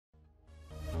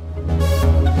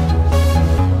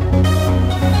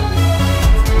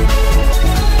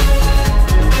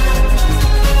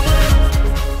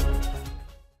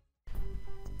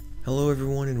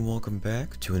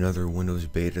to another Windows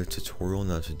Beta tutorial.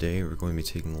 Now today we're going to be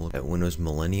taking a look at Windows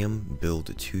Millennium build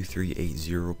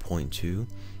 2380.2.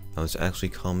 Now this actually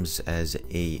comes as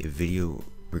a video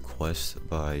request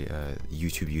by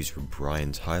YouTube user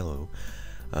Brian Tylo,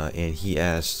 and he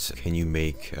asked, can you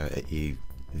make a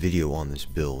video on this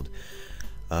build?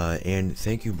 And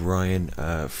thank you, Brian,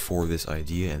 for this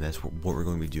idea, and that's what we're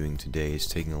going to be doing today, is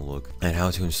taking a look at how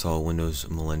to install Windows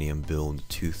Millennium build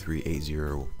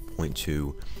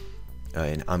 2380.2.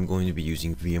 And I'm going to be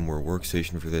using VMware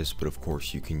Workstation for this, but of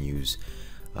course you can use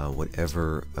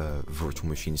whatever virtual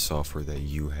machine software that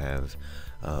you have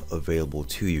available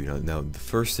to you. Now the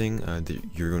first thing that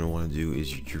you're going to want to do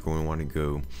is you're going to want to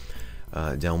go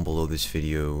down below this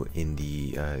video in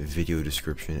the video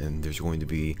description, and there's going to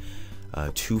be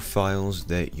two files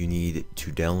that you need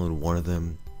to download. One of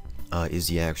them is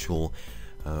the actual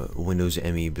Windows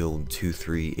ME build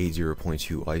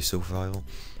 2380.2 ISO file,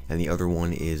 and the other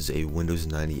one is a Windows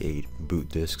 98 boot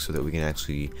disk, so that we can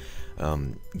actually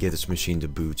get this machine to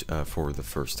boot for the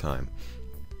first time.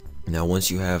 Now once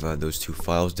you have those two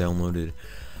files downloaded,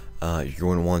 you're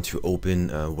going to want to open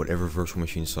whatever virtual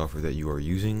machine software that you are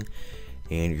using,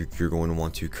 and you're going to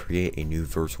want to create a new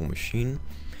virtual machine,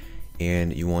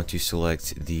 and you want to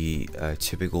select the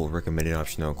typical recommended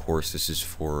option. Now of course this is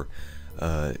for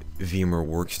VMware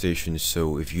Workstation,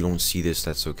 so if you don't see this,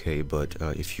 that's okay, but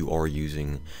if you are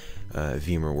using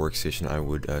VMware Workstation, I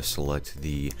would select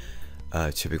the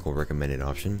typical recommended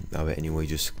option. But anyway,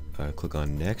 just click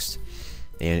on next,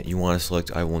 and you want to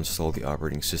select I will install the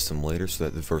operating system later, so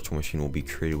that the virtual machine will be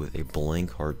created with a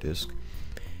blank hard disk,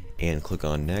 and click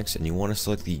on next, and you want to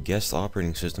select the guest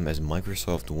operating system as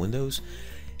Microsoft Windows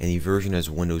and the version as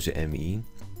Windows ME.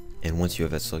 And once you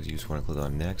have that selected, you just want to click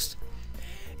on next,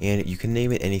 and you can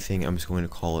name it anything. I'm just going to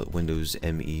call it Windows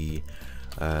ME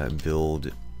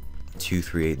build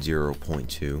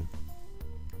 2380.2,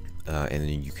 and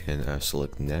then you can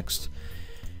select next.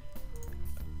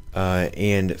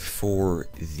 And for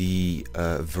the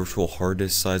virtual hard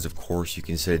disk size, of course you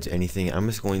can set it to anything. I'm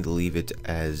just going to leave it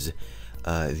as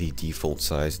the default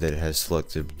size that it has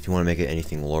selected. If you want to make it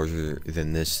anything larger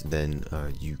than this, then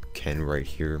you can right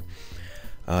here.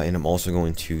 And I'm also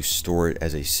going to store it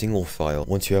as a single file.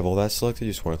 Once you have all that selected,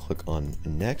 you just want to click on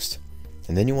next,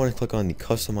 and then you want to click on the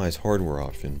customize hardware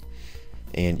option,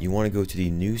 and you want to go to the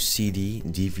new CD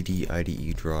DVD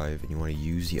IDE drive, and you want to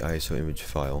use the ISO image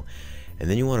file, and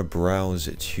then you want to browse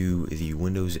to the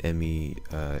Windows ME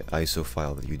ISO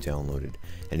file that you downloaded,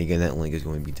 and again that link is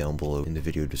going to be down below in the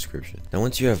video description. Now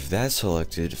once you have that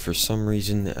selected, for some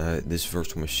reason this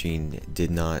virtual machine did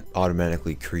not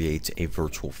automatically create a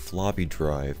virtual floppy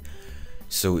drive,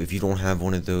 so if you don't have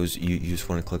one of those, you just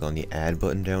want to click on the add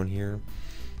button down here,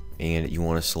 and you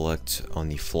want to select on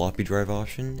the floppy drive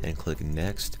option and click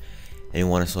next, and you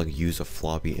want to select use a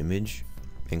floppy image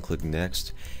and click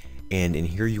next. And in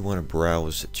here you want to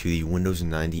browse to the Windows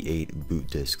 98 boot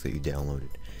disk that you downloaded,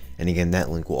 and again that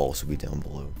link will also be down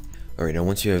below. Alright, now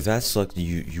once you have that selected,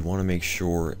 you want to make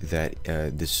sure that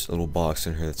this little box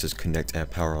in here that says connect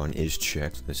at power on is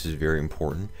checked. This is very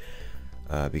important,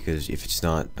 because if it's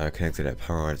not connected at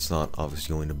power on, it's not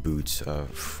obviously going to boot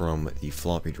from the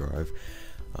floppy drive.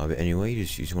 But anyway, you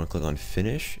just want to click on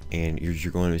finish, and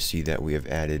you're going to see that we have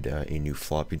added a new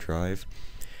floppy drive.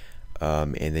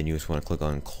 And then you just want to click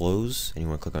on close, and you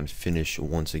want to click on finish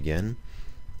once again,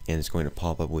 and it's going to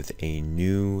pop up with a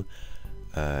new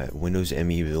Windows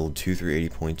ME build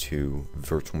 2380.2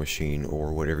 virtual machine,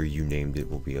 or whatever you named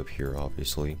it will be up here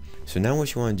obviously. So now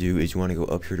what you want to do is you want to go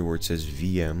up here to where it says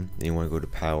VM, and you want to go to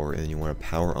power, and then you want to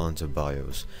power on to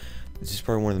BIOS. This is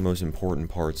probably one of the most important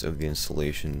parts of the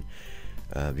installation,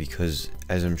 because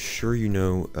as I'm sure you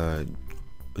know,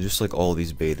 just like all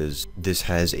these betas, this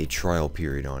has a trial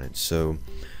period on it. So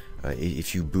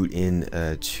if you boot in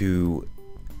to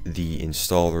the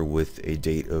installer with a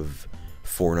date of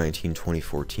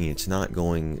 4/19/2014, it's not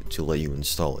going to let you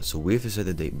install it. So we have to set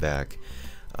the date back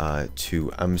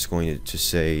to, I'm just going to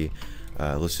say,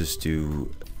 let's just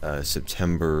do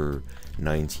September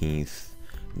 19th,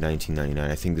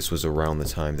 1999. I think this was around the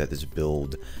time that this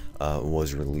build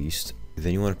was released.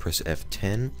 Then you want to press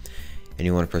F10, and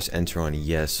you want to press enter on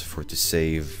yes for it to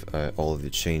save all of the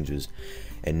changes.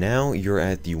 And now you're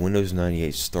at the Windows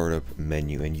 98 startup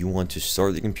menu, and you want to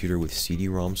start the computer with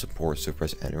CD-ROM support, so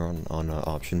press enter on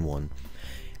option 1,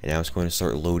 and now it's going to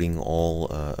start loading all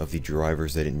of the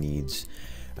drivers that it needs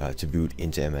to boot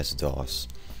into MS-DOS.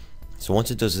 So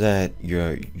once it does that,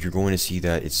 you're going to see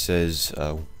that it says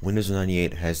Windows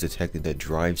 98 has detected that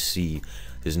drive C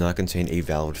does not contain a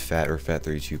valid FAT or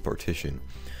FAT32 partition.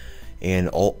 And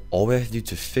all we have to do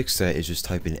to fix that is just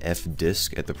type in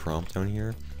fdisk at the prompt down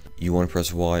here. you want to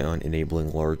press Y on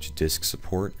enabling large disk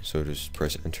support, so just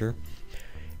press enter.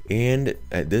 And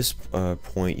at this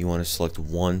point, you want to select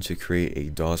 1 to create a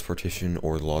DOS partition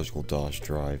or logical DOS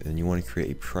drive, and you want to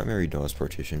create a primary DOS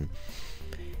partition,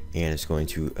 and it's going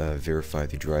to verify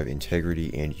the drive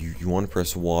integrity, and you want to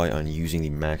press Y on using the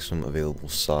maximum available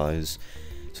size,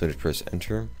 so just press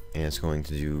enter, and it's going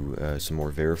to do some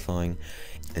more verifying,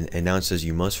 and now it says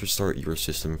you must restart your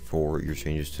system for your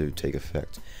changes to take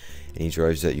effect. Any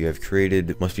drives that you have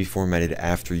created must be formatted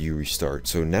after you restart.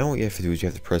 So now what you have to do is you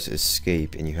have to press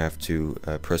escape, and you have to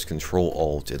press Control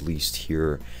Alt, at least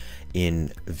here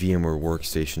in VMware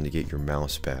Workstation, to get your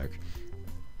mouse back.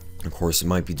 Of course, it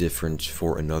might be different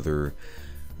for another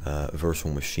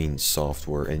virtual machine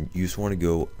software, and you just want to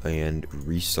go and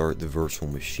restart the virtual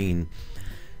machine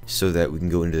so that we can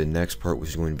go into the next part,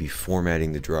 which is going to be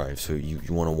formatting the drive. So you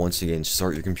want to once again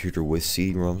start your computer with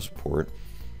CD-ROM support,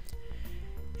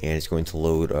 and it's going to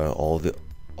load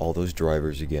all those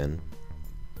drivers again.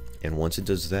 And once it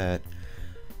does that,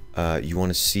 you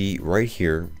want to see right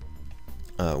here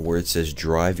where it says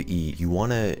drive E. You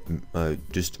want to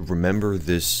just remember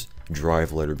this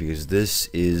drive letter, because this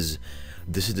is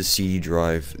the CD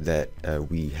drive that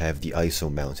we have the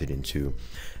ISO mounted into.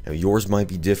 Now yours might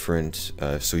be different,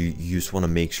 so you just want to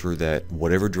make sure that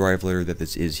whatever drive letter that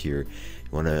this is here,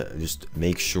 you want to just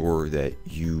make sure that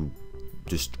you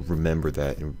just remember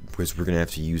that, because we're going to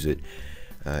have to use it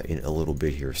in a little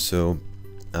bit here. So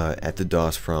at the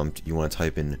DOS prompt, you want to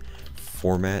type in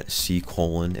format C:,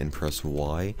 and press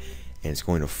Y, and it's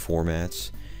going to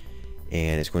format,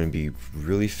 and it's going to be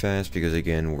really fast because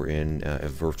again we're in a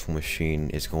virtual machine.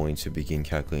 It's going to begin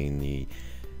calculating the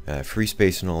free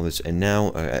space and all this, and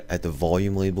now at the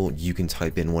volume label you can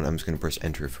type in one. I'm just going to press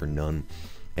enter for none,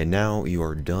 and now you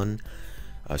are done.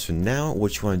 So now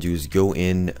what you want to do is go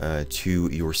in to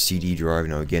your CD drive.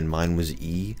 Now again, mine was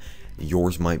E,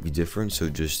 yours might be different, so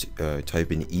just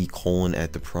type in E: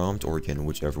 at the prompt, or again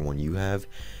whichever one you have,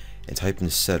 and type in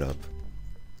setup.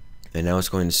 And now it's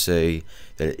going to say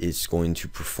that it's going to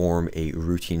perform a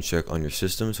routine check on your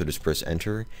system, so just press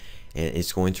enter, and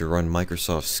it's going to run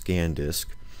Microsoft ScanDisk.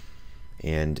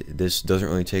 And this doesn't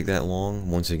really take that long.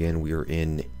 Once again, we are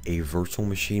in a virtual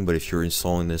machine, but if you're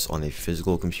installing this on a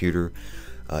physical computer,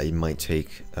 it might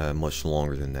take much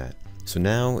longer than that. So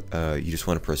now you just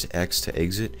want to press X to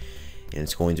exit, and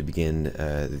it's going to begin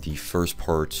the first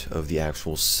part of the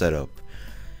actual setup.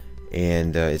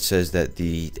 And it says that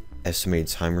the estimated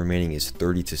time remaining is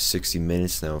 30 to 60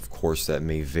 minutes. Now of course that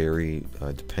may vary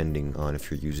depending on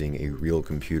if you're using a real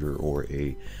computer or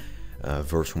a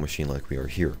virtual machine like we are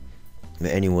here. But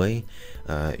anyway,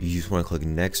 you just want to click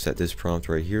next at this prompt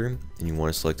right here, and you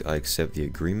want to select I accept the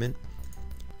agreement.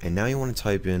 And now you want to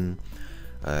type in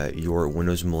your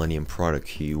Windows Millennium product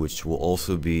key, which will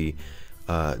also be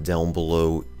down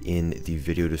below in the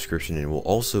video description, and will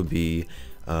also be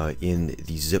in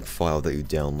the zip file that you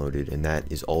downloaded, and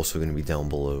that is also going to be down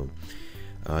below.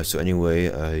 So anyway,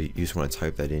 you just want to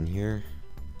type that in here.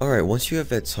 Alright, once you have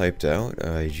that typed out,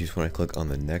 you just want to click on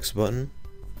the next button,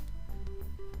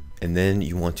 and then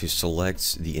you want to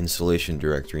select the installation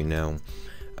directory. Now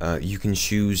you can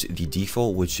choose the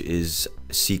default, which is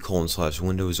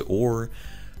C:/Windows, or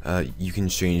you can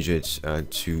change it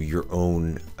to your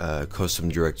own custom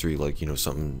directory, like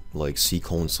something like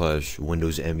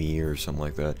C:/Windows ME or something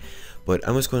like that. But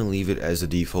I'm just going to leave it as the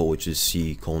default, which is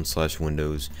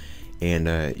C:/Windows,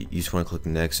 and you just want to click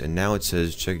next. And now it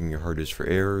says checking your hard disk for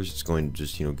errors. It's going to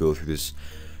just go through this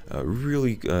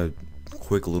really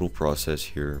quick little process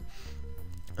here.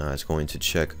 It's going to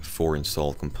check for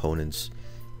installed components,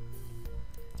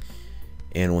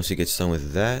 and once it gets done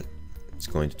with that, it's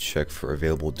going to check for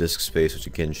available disk space, which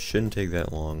again shouldn't take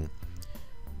that long.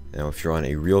 Now if you're on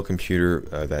a real computer,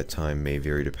 that time may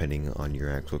vary depending on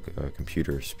your actual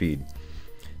computer speed.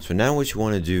 So now what you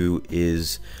want to do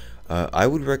is I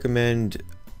would recommend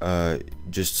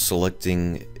just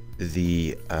selecting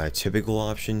the typical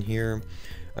option here,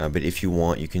 but if you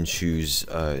want, you can choose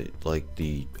like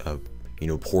the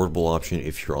portable option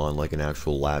if you're on like an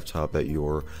actual laptop that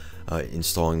you're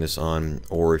installing this on,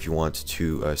 or if you want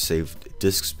to save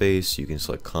disk space, you can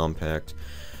select compact,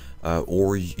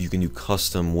 or you can do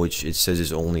custom, which it says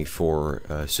is only for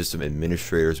system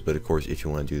administrators, but of course if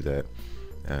you want to do that,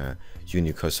 you can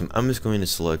do custom. I'm just going to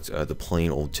select the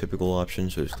plain old typical option,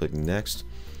 so just click next.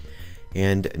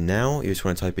 And now you just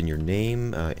want to type in your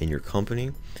name and your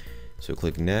company, so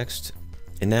click next.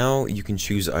 And now you can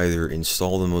choose either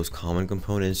install the most common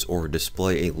components or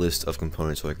display a list of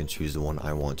components, so I can choose the one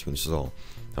I want to install.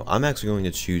 Now I'm actually going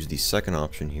to choose the second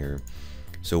option here,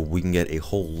 so we can get a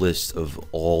whole list of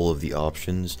all of the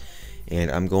options, and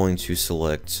I'm going to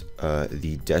select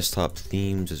the desktop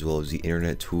themes as well as the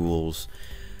internet tools.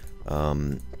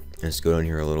 Let's go down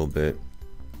here a little bit.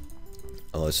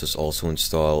 Let's just also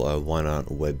install why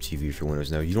not Web TV for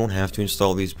Windows. Now you don't have to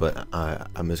install these, but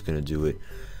I'm just going to do it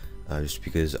just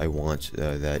because I want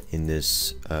that in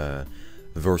this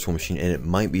virtual machine, and it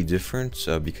might be different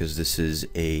because this is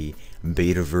a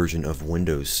beta version of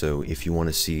Windows. So if you want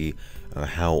to see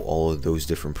how all of those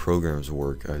different programs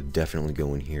work, definitely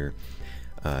go in here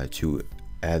to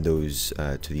add those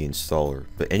to the installer.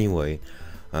 But anyway,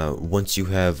 once you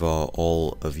have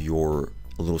all of your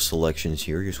little selections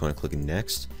here, you just want to click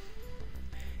next,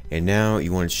 and now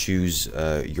you want to choose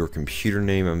your computer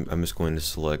name. I'm just going to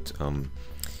select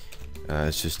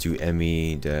let's just do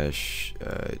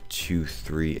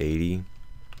ME-2380,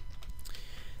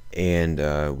 and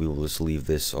we will just leave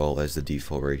this all as the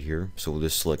default right here. So we'll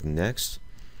just select next,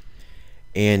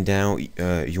 and now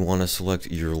you want to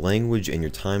select your language and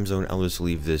your time zone. I'll just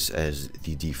leave this as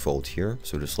the default here,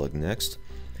 so just select next.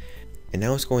 And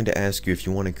now it's going to ask you if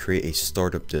you want to create a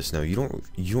startup disk. Now you don't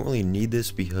really need this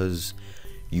because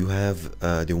you have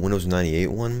the Windows 98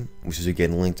 one, which is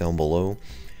again linked down below.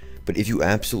 But if you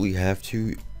absolutely have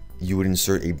to, you would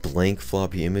insert a blank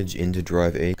floppy image into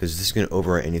drive A, because this is going to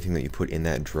overwrite anything that you put in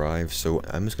that drive. So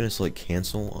I'm just going to select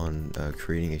cancel on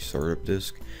creating a startup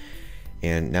disk,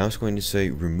 and now it's going to say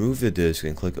remove the disk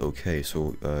and click OK.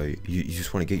 So you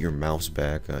just want to get your mouse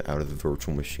back out of the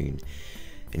virtual machine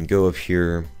and go up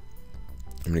here.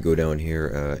 I'm going to go down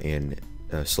here and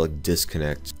select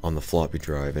disconnect on the floppy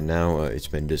drive, and now it's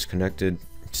been disconnected.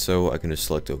 So I can just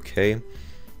select OK.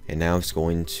 And now it's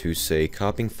going to say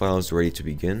copying files ready to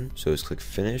begin, so just click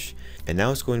finish, and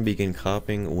now it's going to begin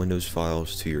copying Windows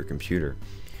files to your computer.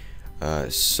 I'm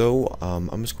just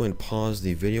going to pause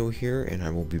the video here, and I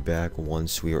will be back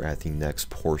once we are at the next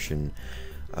portion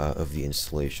of the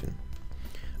installation.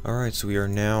 Alright, so we are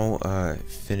now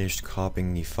finished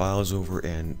copying the files over,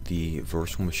 and the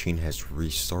virtual machine has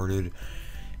restarted.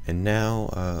 And now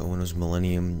Windows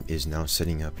Millennium is now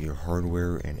setting up your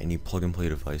hardware and any plug-and-play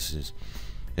devices.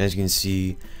 And as you can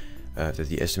see, that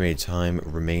the estimated time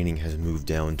remaining has moved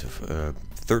down to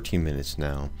 13 minutes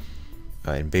now.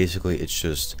 And basically it's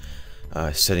just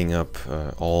setting up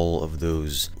all of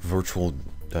those virtual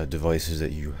devices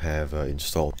that you have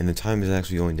installed. And the time is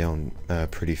actually going down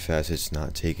pretty fast. It's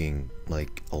not taking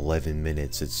like 11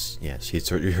 minutes. See,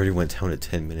 it already went down to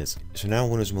 10 minutes. So now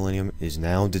Windows Millennium is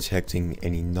now detecting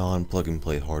any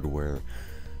non-plug-and-play hardware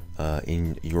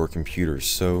in your computer.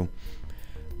 So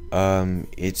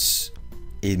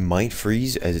it might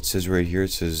freeze, as it says right here.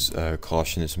 It says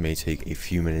caution, this may take a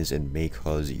few minutes and may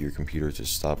cause your computer to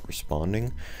stop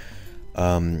responding.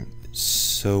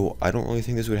 So I don't really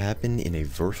think this would happen in a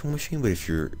virtual machine, but if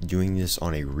you're doing this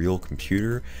on a real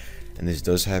computer and this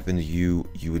does happen to you,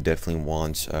 you would definitely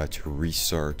want to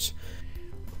restart.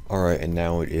 Alright, and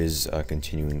now it is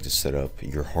continuing to set up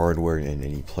your hardware and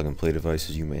any plug-and-play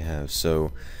devices you may have.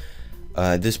 So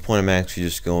at this point, I'm actually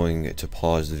just going to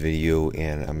pause the video,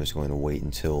 and I'm just going to wait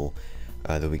until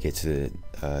that we get to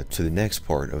the next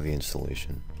part of the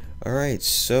installation. Alright,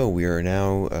 so we are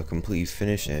now completely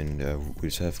finished, and we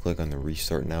just have to click on the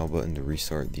Restart Now button to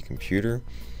restart the computer.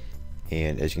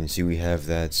 And as you can see, we have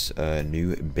that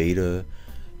new beta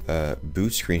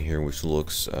boot screen here, which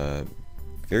looks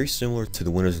very similar to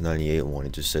the Windows 98 one.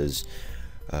 It just says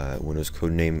Windows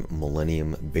codename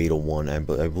Millennium Beta 1. I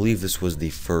believe this was the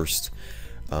first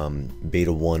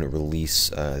Beta 1 release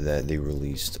that they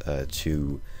released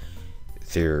to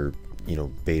their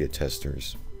beta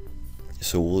testers.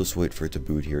 So we'll just wait for it to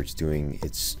boot here. It's doing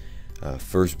its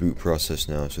first boot process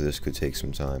now, so this could take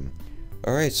some time.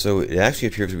 Alright, so it actually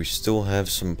appears we still have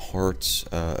some parts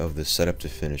of the setup to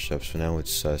finish up. So now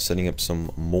it's setting up some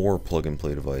more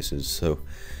plug-and-play devices. So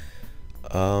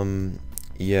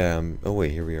yeah, oh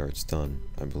wait, here we are, it's done,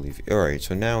 I believe. Alright,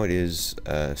 so now it is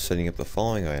setting up the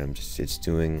following items.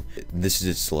 This is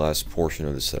its last portion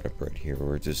of the setup right here,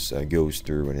 where it just goes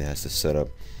through and it has to set up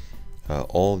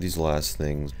all of these last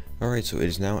things. Alright, so it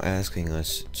is now asking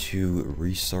us to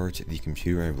restart the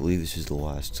computer. I believe this is the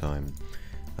last time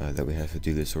that we have to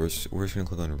do this. So we're just going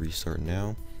to click on Restart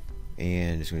Now,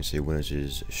 and it's going to say Windows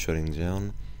is shutting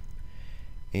down,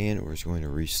 and we're just going to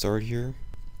restart here.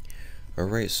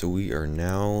 Alright, so we are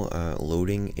now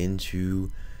loading into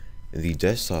the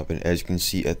desktop, and as you can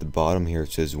see at the bottom here,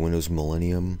 it says Windows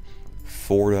Millennium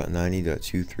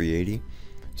 4.90.2380.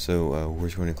 So we're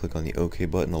just going to click on the OK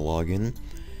button to log in,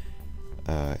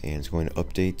 and it's going to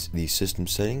update the system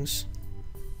settings,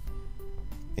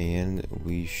 and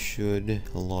we should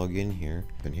log in here,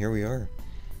 and here we are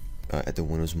at the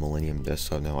Windows Millennium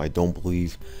desktop. Now I don't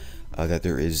believe that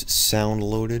there is sound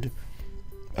loaded.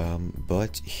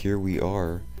 But here we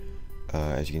are.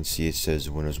 As you can see, it says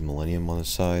Windows Millennium on the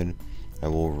side. I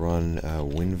will run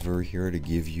WinVer here to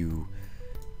give you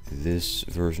this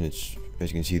version. It's,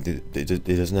 as you can see, it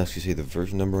doesn't actually say the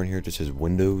version number on here. It just says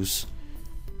Windows,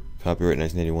 copyright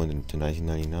 1981 to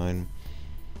 1999.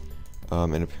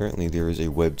 And apparently there is a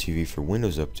web TV for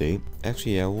Windows update.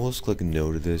 Actually, yeah, we'll just click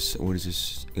no to this. What is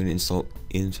this? Gonna install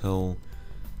Intel?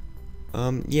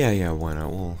 Yeah, why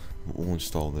not? We'll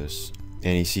install this.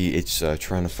 And you see, it's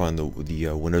trying to find the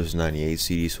Windows 98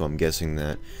 CD. So I'm guessing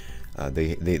that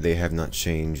they have not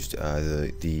changed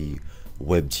the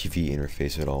web TV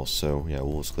interface at all. So yeah,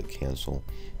 we'll just click cancel.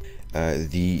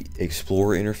 The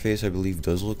Explorer interface, I believe,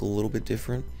 does look a little bit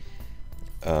different.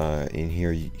 In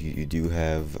here you do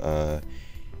have I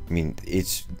mean,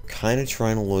 it's kind of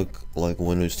trying to look like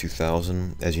Windows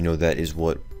 2000. As you know, that is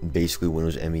what basically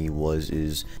Windows ME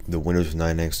is the Windows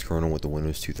 9X kernel with the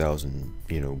Windows 2000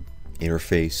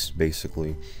 interface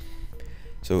basically.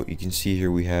 So you can see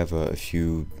here we have a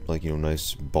few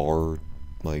nice bar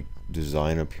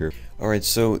design up here. Alright,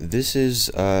 so this is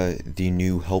the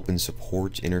new help and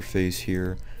support interface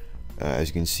here. As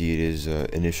you can see, it is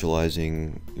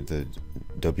initializing the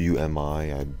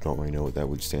WMI. I don't really know what that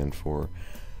would stand for.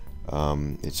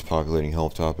 It's populating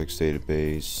help topics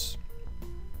database.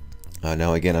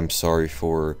 Now again, I'm sorry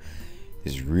for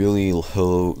this really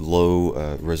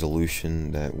low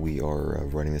resolution that we are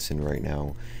running this in right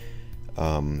now.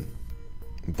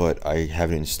 But I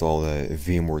haven't installed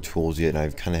VMware tools yet, and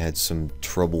I've kind of had some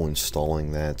trouble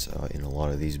installing that in a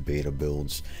lot of these beta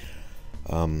builds.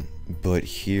 But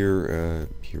here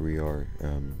we are,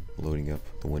 loading up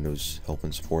the Windows Help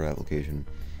and Support application.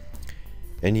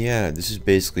 And yeah, this is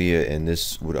basically it, and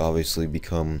this would obviously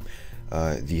become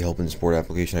the Help and Support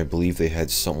application. I believe they had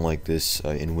something like this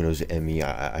in Windows ME.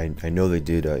 I know they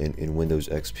did in Windows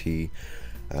XP.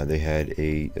 They had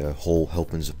a whole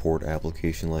Help and Support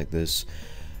application like this,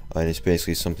 and it's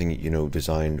basically something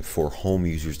designed for home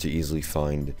users to easily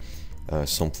find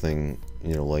something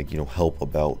help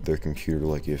about their computer,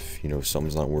 like if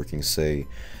something's not working, say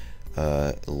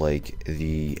like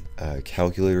the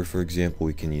calculator, for example.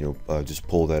 We can just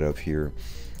pull that up here.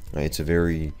 It's a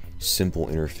very simple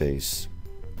interface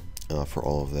for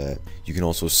all of that. You can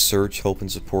also search help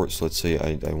and support. So let's say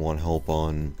I want help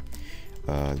on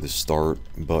the start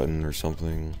button or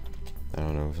something. I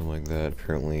don't know, something like that.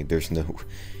 Apparently there's no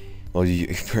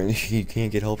apparently you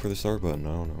can't get help for the start button.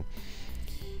 I don't know.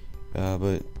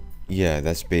 But yeah,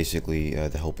 that's basically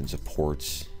the help and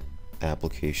support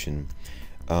application.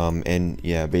 And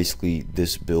yeah, basically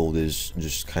this build is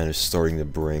just kind of starting to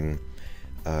bring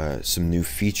some new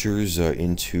features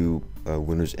into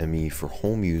Windows ME for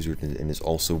home users, and is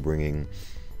also bringing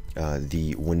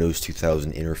the Windows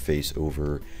 2000 interface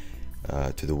over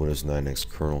to the Windows 9X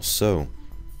kernel. So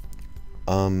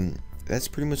that's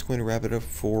pretty much going to wrap it up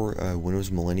for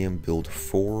Windows Millennium build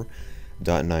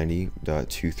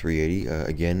 4.90.2380.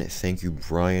 Again, thank you,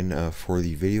 Brian, for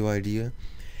the video idea.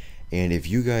 And if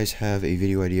you guys have a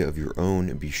video idea of your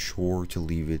own, be sure to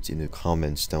leave it in the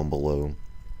comments down below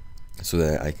so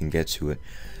that I can get to it.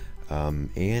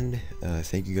 And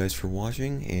thank you guys for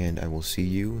watching, and I will see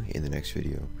you in the next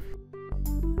video.